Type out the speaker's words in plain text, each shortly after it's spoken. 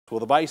Well,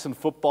 the Bison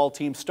football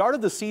team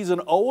started the season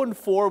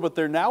 0-4, but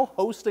they're now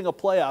hosting a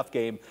playoff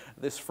game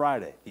this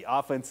Friday. The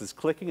offense is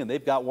clicking, and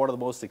they've got one of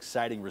the most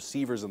exciting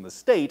receivers in the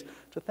state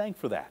to thank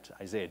for that.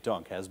 Isaiah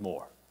Dunk has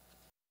more.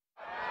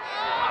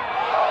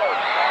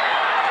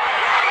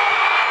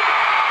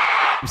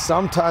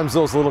 Sometimes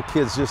those little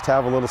kids just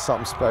have a little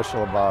something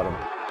special about them.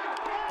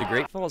 The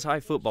Great Falls High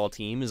football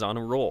team is on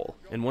a roll,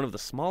 and one of the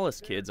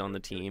smallest kids on the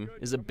team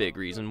is a big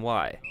reason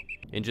why.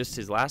 In just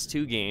his last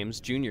 2 games,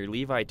 junior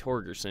Levi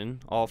Torgerson,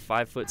 all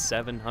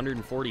 5'7",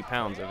 140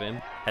 pounds of him,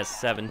 has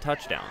 7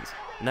 touchdowns,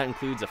 and that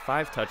includes a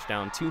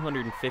 5-touchdown,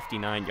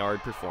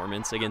 259-yard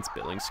performance against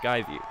Billings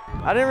Skyview.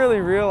 I didn't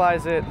really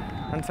realize it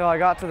until I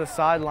got to the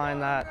sideline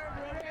that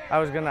I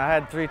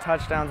had 3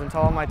 touchdowns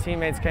until all my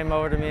teammates came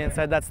over to me and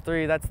said, that's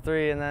 3,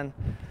 and then,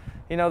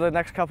 you know, the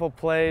next couple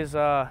plays,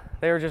 they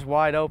were just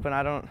wide open.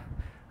 I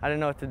didn't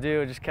know what to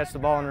do, just catch the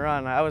ball and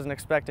run. I wasn't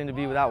expecting to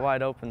be that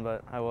wide open,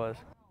 but I was.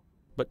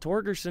 But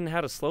Torgerson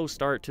had a slow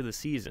start to the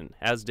season,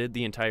 as did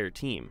the entire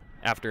team.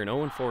 After an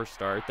 0-4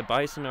 start, the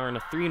Bison are in a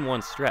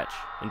 3-1 stretch,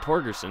 and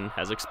Torgerson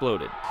has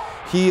exploded.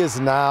 He is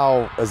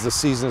now, as the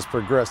season has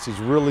progressed, he's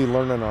really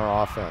learning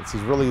our offense.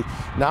 He's really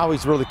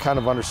kind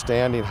of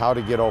understanding how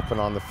to get open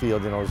on the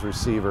field, you know, as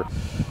receiver.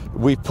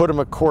 We put him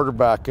at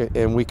quarterback,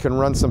 and we can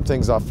run some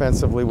things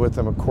offensively with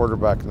him at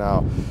quarterback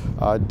now.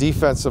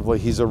 Defensively,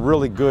 he's a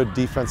really good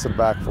defensive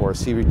back for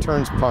us. He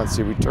returns punts,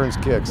 he returns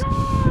kicks.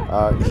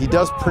 He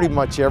does pretty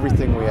much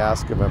everything we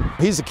ask of him.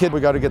 He's a kid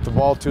we got to get the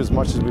ball to as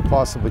much as we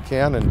possibly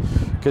can, and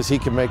because he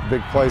can make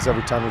big plays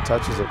every time he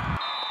touches it.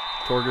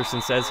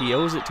 Torgerson says he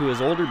owes it to his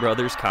older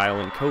brothers Kyle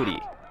and Cody,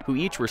 who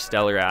each were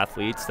stellar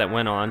athletes that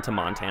went on to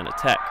Montana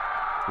Tech.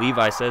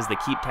 Levi says they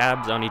keep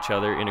tabs on each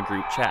other in a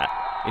group chat,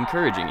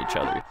 encouraging each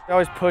other. They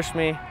always pushed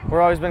me. We've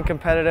always been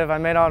competitive. I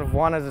made out of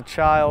one as a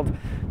child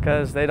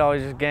because they'd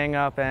always just gang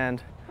up,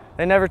 and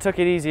they never took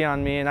it easy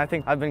on me, and I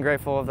think I've been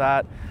grateful of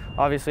that,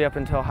 obviously up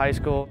until high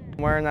school.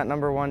 Wearing that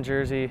 #1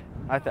 jersey,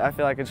 I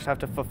feel like I just have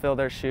to fulfill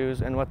their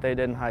shoes and what they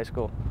did in high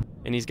school.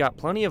 And he's got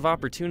plenty of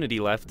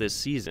opportunity left this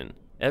season.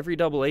 Every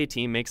AA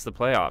team makes the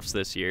playoffs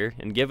this year,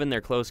 and given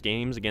their close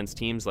games against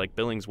teams like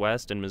Billings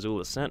West and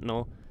Missoula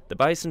Sentinel, the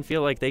Bison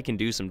feel like they can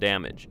do some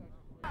damage.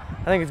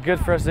 I think it's good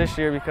for us this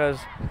year because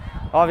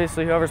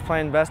obviously whoever's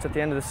playing best at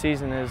the end of the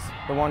season is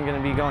the one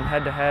going to be going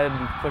head-to-head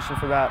and pushing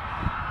for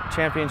that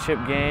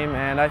championship game,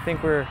 and I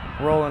think we're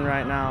rolling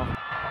right now.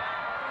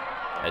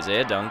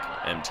 Isaiah Dunk,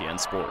 MTN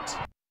Sports.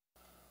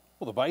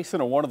 Well, the Bison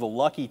are one of the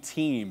lucky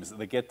teams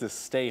that get to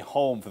stay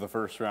home for the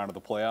first round of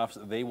the playoffs.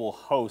 They will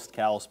host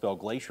Kalispell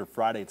Glacier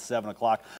Friday at 7 o'clock.